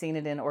 I've seen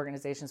it in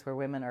organizations where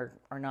women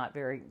are not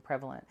very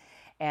prevalent.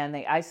 And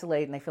they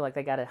isolate and they feel like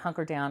they got to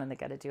hunker down and they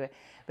got to do it.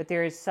 But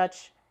there is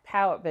such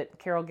power. But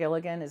Carol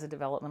Gilligan is a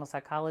developmental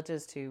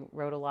psychologist who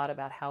wrote a lot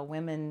about how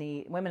women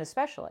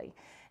especially,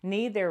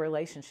 need their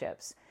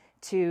relationships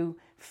to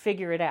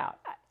figure it out.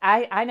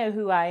 I know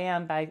who I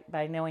am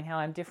by knowing how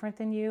I'm different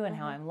than you and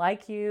how I'm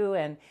like you,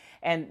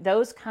 and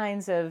those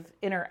kinds of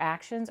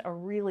interactions are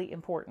really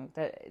important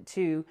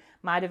to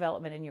my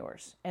development and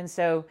yours. And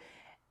so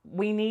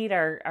we need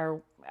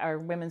our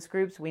women's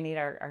groups, we need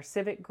our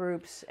civic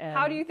groups.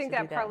 How do you think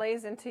that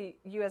parlays into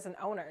you as an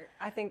owner?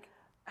 I think,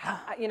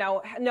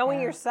 knowing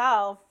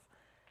yourself,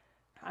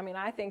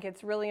 I think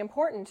it's really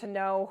important to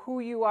know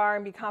who you are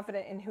and be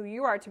confident in who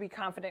you are, to be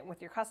confident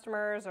with your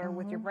customers or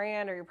with your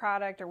brand or your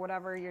product or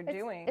whatever you're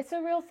doing. It's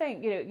a real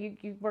thing.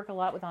 You work a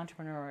lot with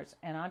entrepreneurs,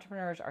 and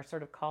entrepreneurs are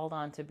sort of called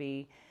on to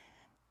be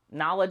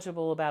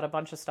knowledgeable about a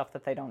bunch of stuff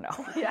that they don't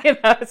know.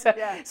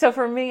 Yeah. So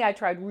for me, I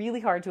tried really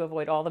hard to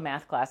avoid all the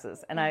math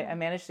classes, and I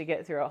managed to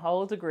get through a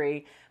whole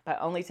degree by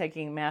only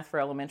taking math for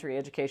elementary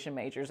education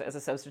majors as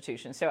a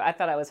substitution. So I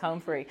thought I was home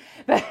free,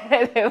 but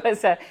it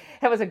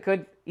was a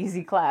good,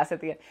 easy class at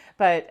the end.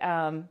 But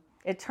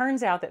it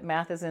turns out that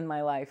math is in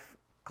my life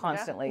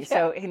constantly. Yeah.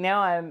 So now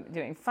I'm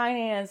doing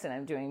finance and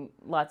I'm doing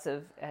lots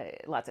of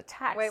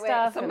tax Wait.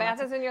 stuff. So and math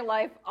is in your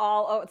life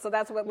so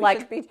that's what we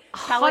like should be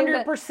telling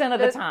 100% of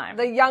the time.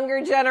 The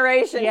younger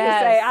generation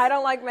Yes. to say, I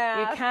don't like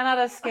math. You cannot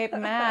escape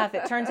math.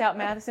 It turns out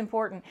math is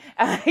important.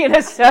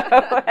 So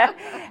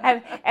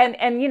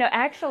and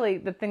actually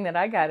the thing that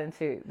I got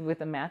into with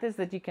the math is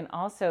that you can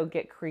also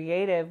get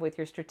creative with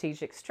your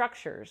strategic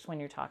structures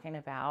when you're talking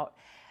about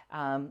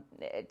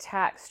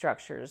tax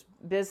structures,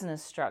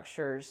 business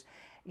structures.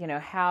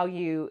 How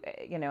you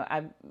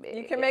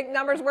can make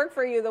numbers work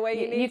for you the way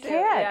you need to. You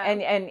can,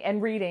 Yeah.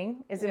 and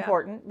reading is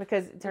important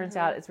because it turns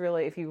out it's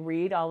really, if you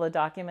read all the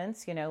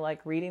documents, like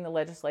reading the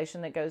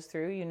legislation that goes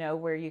through,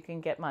 where you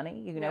can get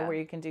money, where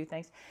you can do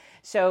things.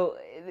 So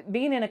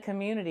being in a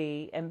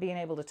community and being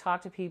able to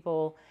talk to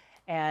people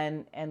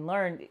and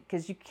learn,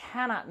 because you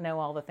cannot know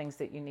all the things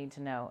that you need to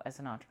know as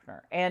an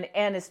entrepreneur,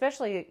 and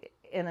especially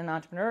in an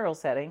entrepreneurial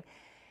setting.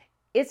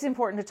 It's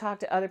important to talk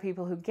to other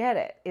people who get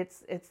it.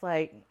 It's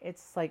like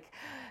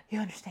you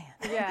understand.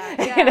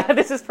 Yeah.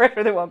 This is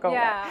pressure that won't go away.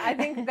 Yeah, I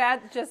think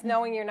that just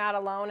knowing you're not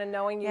alone and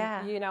knowing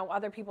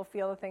other people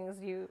feel the things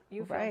you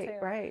feel too.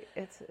 Right.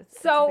 It's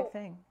so a big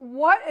thing.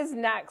 What is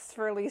next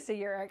for Lisa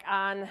Urich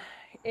on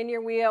In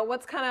Your Wheel?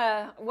 What's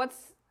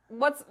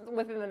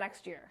within the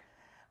next year?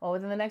 Well,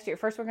 within the next year,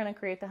 first we're going to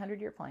create the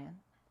 100-year plan.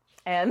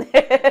 And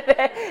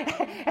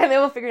then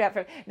we'll figure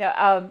it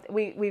out.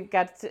 We've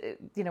got to,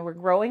 we're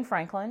growing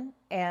Franklin,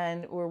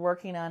 and we're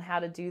working on how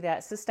to do that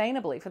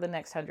sustainably for the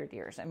next 100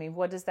 years. I mean,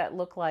 what does that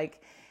look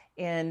like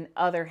in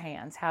other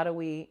hands? How do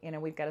we,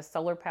 we've got a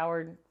solar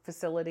powered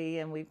facility,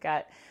 and we've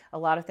got a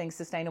lot of things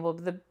sustainable.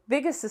 But the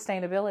biggest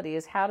sustainability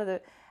is how do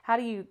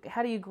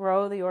you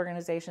grow the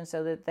organization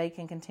so that they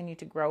can continue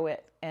to grow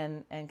it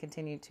and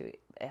continue to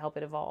help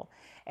it evolve.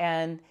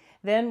 And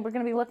then we're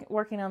going to be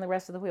working on the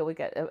rest of the wheel. We've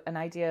got an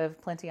idea of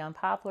Plenty on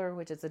Poplar,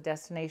 which is a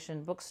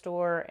destination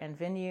bookstore and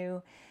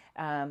venue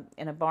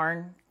in a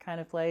barn kind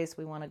of place.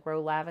 We want to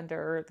grow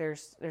lavender.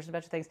 There's a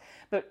bunch of things.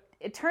 But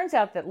it turns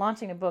out that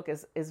launching a book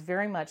is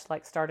very much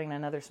like starting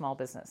another small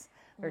business.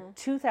 There are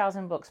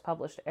 2,000 books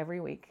published every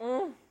week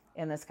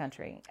in this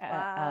country.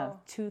 Wow.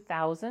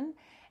 2,000.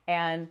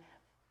 And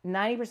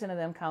 90% of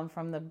them come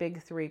from the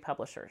big three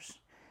publishers.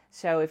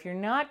 So if you're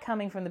not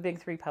coming from the big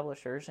three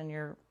publishers and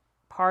you're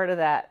part of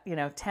that,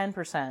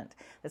 10%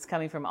 that's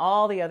coming from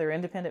all the other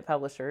independent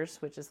publishers,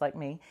 which is like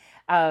me,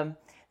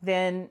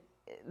 then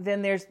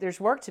there's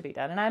work to be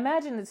done. And I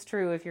imagine it's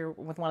true if you're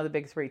with one of the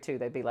big three too.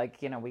 They'd be like,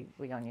 we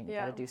own you, you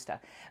got to do stuff.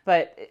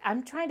 But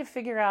I'm trying to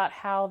figure out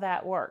how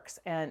that works,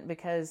 and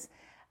because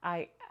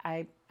I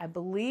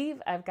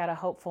believe I've got a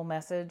hopeful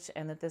message,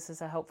 and that this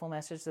is a hopeful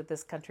message that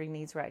this country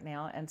needs right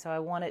now. And so I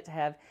want it to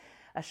have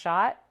a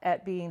shot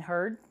at being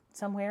heard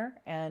somewhere.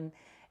 And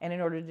in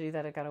order to do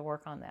that, I've got to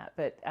work on that.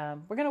 But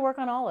we're going to work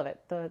on all of it,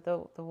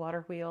 the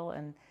water wheel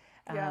and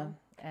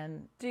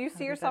Do you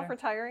see yourself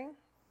retiring?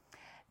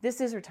 This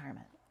is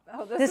retirement.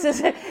 Oh, this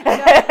is okay.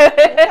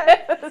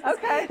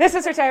 This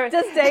is retirement.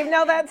 Does Dave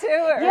know that too?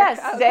 Or? Yes,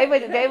 okay.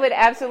 Dave would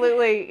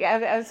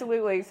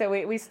absolutely. So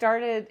we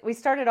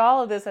started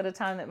all of this at a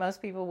time that most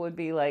people would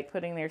be like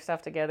putting their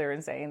stuff together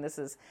and saying this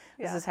is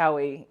how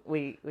we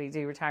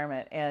do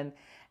retirement, and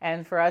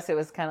for us it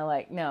was kind of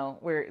like, no,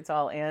 it's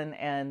all in,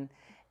 and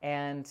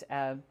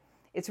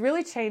it's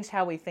really changed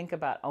how we think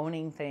about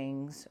owning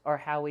things, or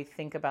how we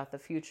think about the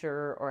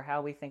future, or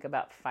how we think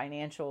about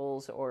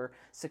financials or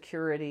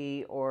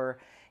security, or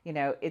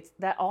it's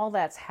that all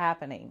that's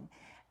happening,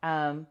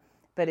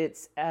 but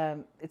it's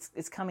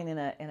coming in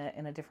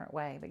a different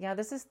way. But yeah,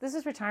 this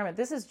is retirement.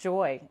 This is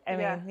joy. I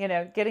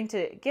mean, getting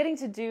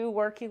to do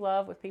work you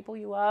love with people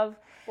you love.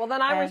 Well,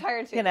 then I'm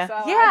retired too. So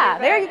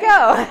there you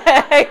go.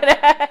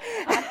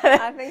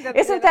 I think that's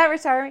isn't that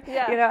retirement?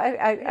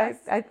 Yeah.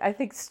 I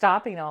think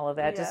stopping all of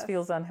that just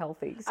feels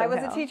unhealthy. Somehow.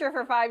 I was a teacher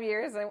for 5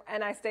 years,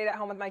 and I stayed at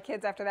home with my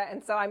kids after that,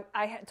 and so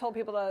I had told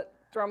people to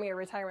throw me a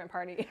retirement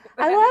party.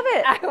 I love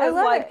it. I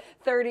was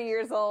 30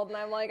 years old, and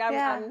I'm like,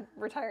 I'm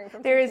retiring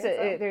from teaching.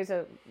 There's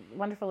a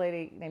wonderful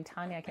lady named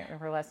Tanya, I can't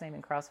remember her last name,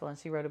 in Crossville, and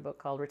she wrote a book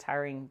called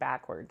Retiring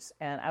Backwards,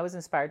 and I was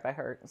inspired by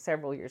her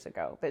several years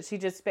ago. But she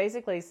just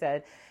basically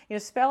said,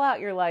 spell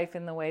out your life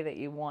in the way that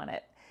you want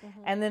it,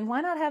 and then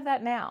why not have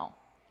that now?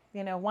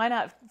 Why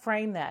not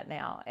frame that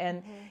now?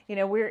 And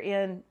we're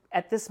in,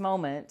 at this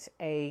moment,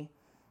 and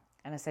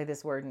I say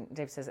this word, and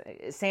Dave says,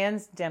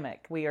 sans-demic.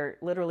 We are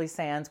literally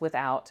sans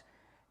without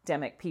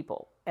demic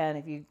people. And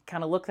if you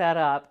kind of look that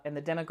up, and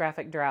the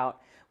demographic drought,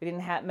 we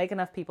didn't make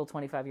enough people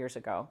 25 years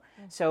ago.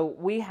 So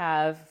we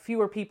have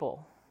fewer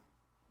people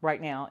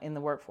right now in the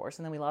workforce.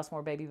 And then we lost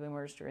more baby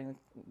boomers during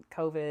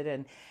COVID.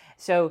 And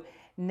so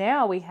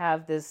now we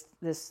have this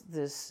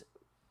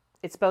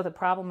it's both a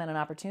problem and an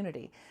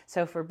opportunity.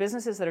 So for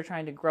businesses that are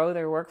trying to grow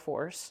their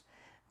workforce,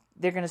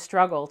 they're going to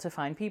struggle to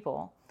find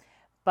people.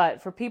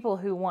 But for people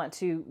who want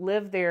to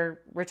live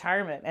their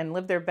retirement and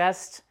live their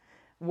best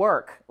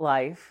work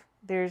life,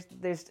 there's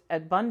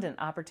abundant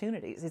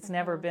opportunities. It's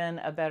never been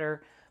a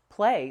better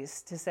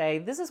place to say,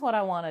 this is what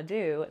I want to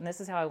do, and this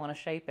is how I want to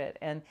shape it.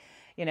 And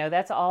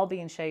That's all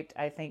being shaped,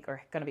 I think,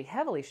 or going to be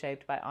heavily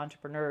shaped by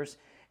entrepreneurs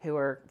who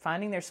are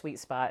finding their sweet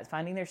spot,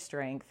 finding their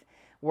strength,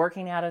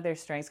 working out of their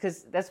strengths.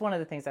 Because that's one of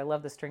the things I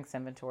love, the strengths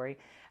inventory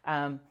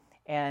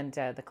and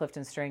the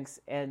Clifton Strengths.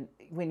 And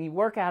when you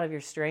work out of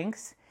your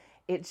strengths,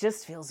 it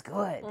just feels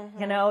good.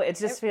 It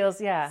just feels,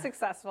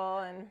 successful.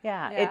 And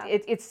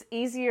it's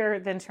easier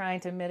than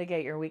trying to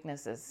mitigate your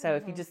weaknesses. So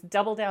if you just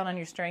double down on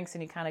your strengths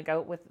and you kind of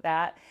go with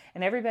that,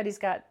 and everybody's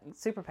got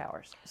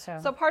superpowers.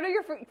 So part of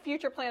your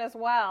future plan as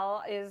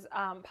well is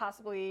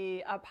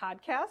possibly a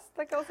podcast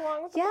that goes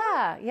along with the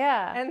book?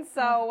 Yeah. And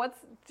so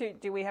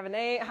do we have a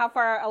name? How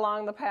far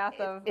along the path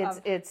of...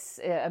 It's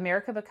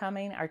America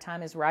Becoming. Our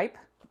Time is Ripe.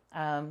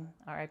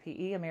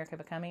 RIPE, America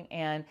Becoming,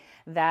 and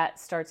that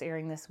starts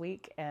airing this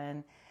week,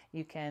 and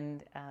you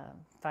can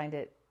find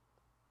it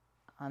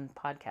on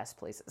podcast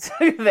places,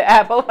 the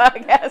Apple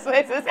podcast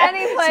places,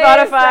 any place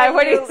Spotify.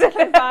 What do you say?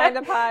 Can find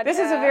a podcast. This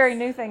is a very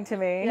new thing to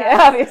me,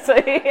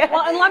 obviously.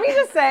 Well, and let me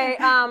just say,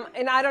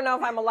 and I don't know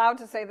if I'm allowed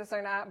to say this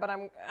or not, but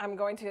I'm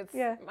going to.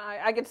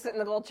 I get to sit in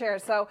the gold chair,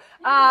 so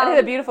I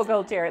did a beautiful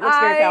gold chair. It looks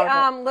very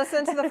powerful. I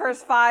listened to the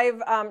first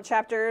 5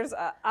 chapters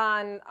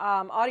on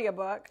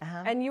audiobook,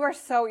 and you are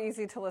so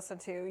easy to listen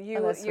to.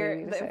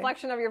 The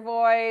inflection of your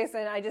voice,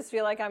 and I just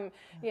feel like I'm,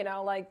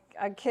 like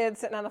a kid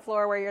sitting on the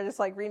floor where you're just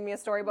like reading me a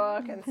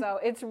storybook. And so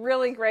it's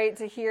really great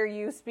to hear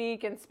you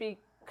speak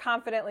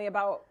confidently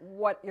about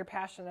what you're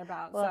passionate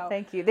about. Well,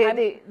 thank you.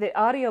 The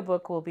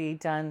audiobook will be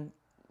done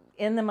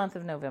in the month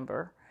of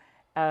November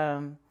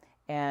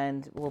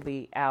and will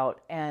be out.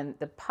 And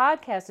the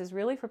podcast is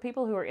really for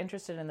people who are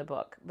interested in the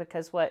book,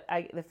 because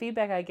the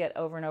feedback I get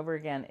over and over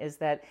again is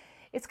that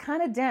it's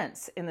kind of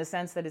dense in the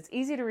sense that it's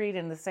easy to read,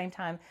 and at the same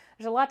time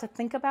there's a lot to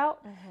think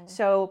about.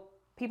 So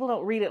people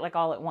don't read it like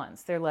all at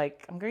once. They're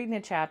like, I'm reading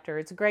a chapter.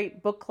 It's a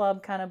great book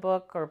club kind of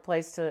book or a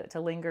place to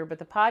linger. But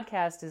the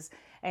podcast is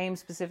aimed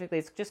specifically,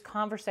 it's just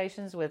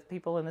conversations with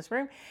people in this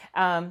room,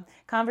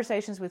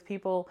 conversations with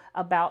people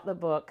about the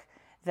book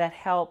that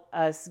help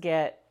us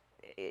get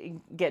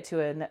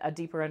to a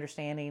deeper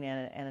understanding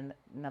and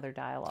another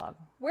dialogue.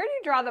 Where do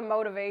you draw the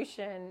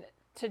motivation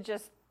to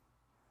just...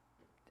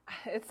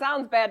 It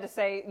sounds bad to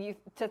say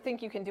to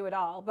think you can do it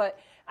all, but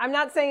I'm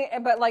not saying.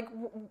 But like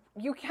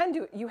you can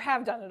do it. You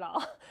have done it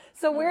all.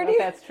 So where do you?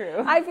 That's true.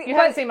 You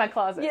haven't seen my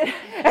closet. Yeah.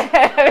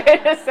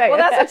 Well,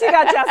 that's what you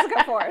got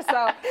Jessica for.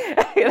 So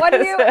what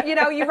do you?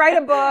 You write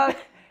a book.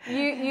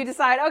 You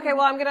decide, okay,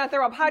 well, I'm going to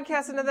throw a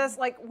podcast into this.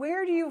 Like,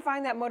 where do you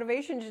find that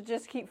motivation to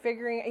just keep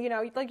figuring?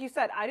 Like you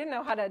said, I didn't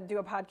know how to do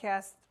a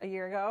podcast a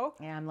year ago.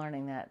 Yeah, I'm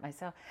learning that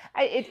myself.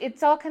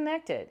 It's all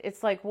connected.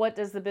 It's like, what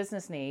does the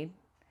business need?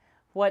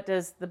 What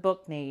does the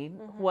book need?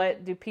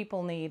 What do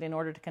people need in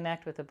order to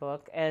connect with the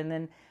book? And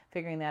then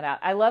figuring that out.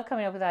 I love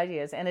coming up with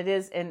ideas, and it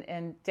is,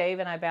 and Dave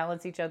and I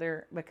balance each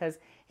other because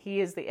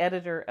he is the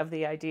editor of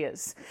the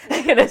ideas.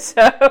 It's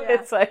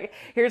like,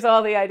 here's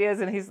all the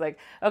ideas, and he's like,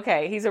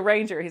 okay, he's a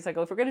ranger. He's like,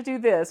 well, if we're going to do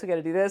this, we got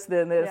to do this,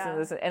 then this,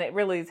 and this, and it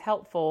really is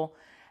helpful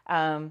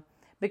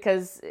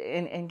because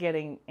in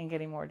getting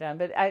more done.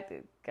 But I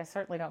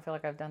certainly don't feel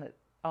like I've done it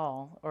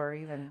all, or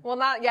even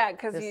not yet,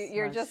 because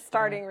you're just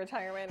starting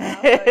retirement now,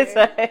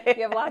 so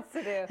you have lots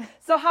to do.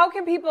 So how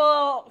can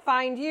people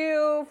find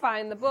you,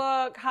 find the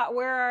book?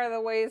 Where are the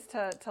ways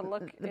to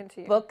look into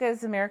you? The book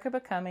is America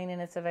Becoming,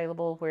 and it's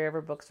available wherever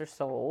books are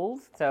sold.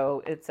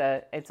 So it's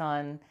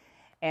on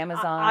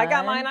Amazon. I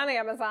got mine on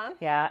Amazon.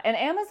 Yeah, and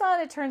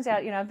Amazon, it turns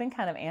out, I've been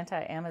kind of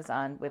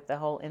anti-Amazon with the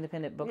whole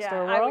independent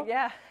bookstore world.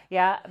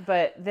 Yeah,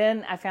 but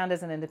then I found,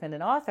 as an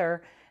independent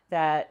author,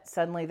 that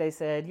suddenly they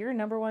said, you're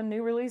number one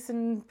new release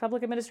in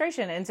public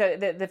administration. And so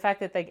the fact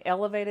that they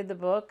elevated the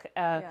book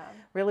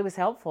really was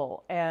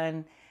helpful.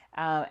 And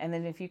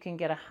then if you can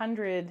get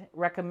 100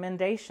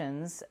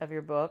 recommendations of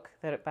your book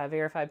that by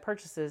verified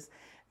purchases,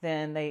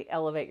 then they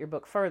elevate your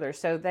book further.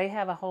 So they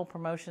have a whole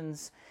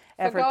promotions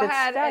effort that's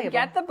valuable. So go ahead and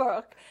get the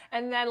book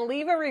and then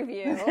leave a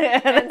review,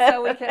 and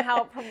so we can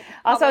help.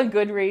 Also on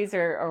Goodreads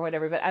or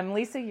whatever. But I'm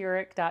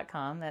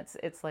LisaUhrik.com.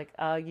 It's like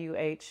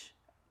UHRIK.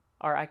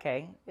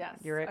 Yes.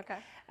 Uhrik. Okay.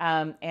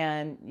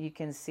 And you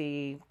can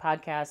see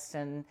podcasts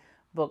and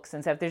books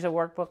and stuff. There's a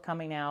workbook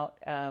coming out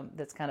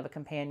that's kind of a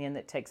companion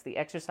that takes the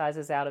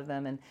exercises out of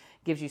them and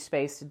gives you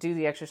space to do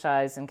the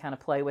exercise and kind of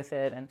play with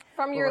it. And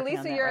from your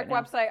Lisa Uhrik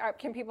website,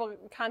 can people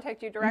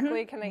contact you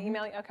directly? Can they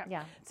email you? Okay.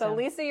 Yeah. So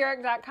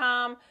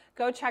LisaUhrik.com.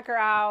 Go check her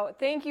out.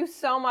 Thank you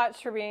so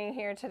much for being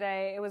here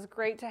today. It was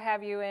great to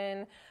have you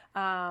in.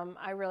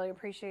 I really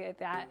appreciate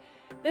that.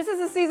 This is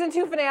the season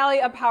 2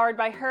 finale of Powered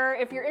by Her.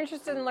 If you're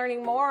interested in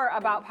learning more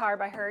about Powered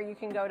by Her, you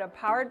can go to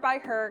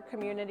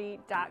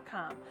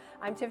poweredbyhercommunity.com.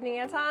 I'm Tiffany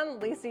Anton,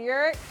 Lisa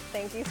Uhrik.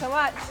 Thank you so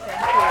much. Thank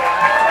you.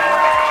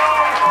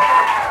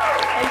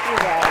 Thank you,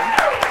 guys.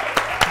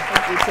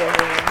 Thank you,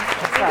 Tiffany.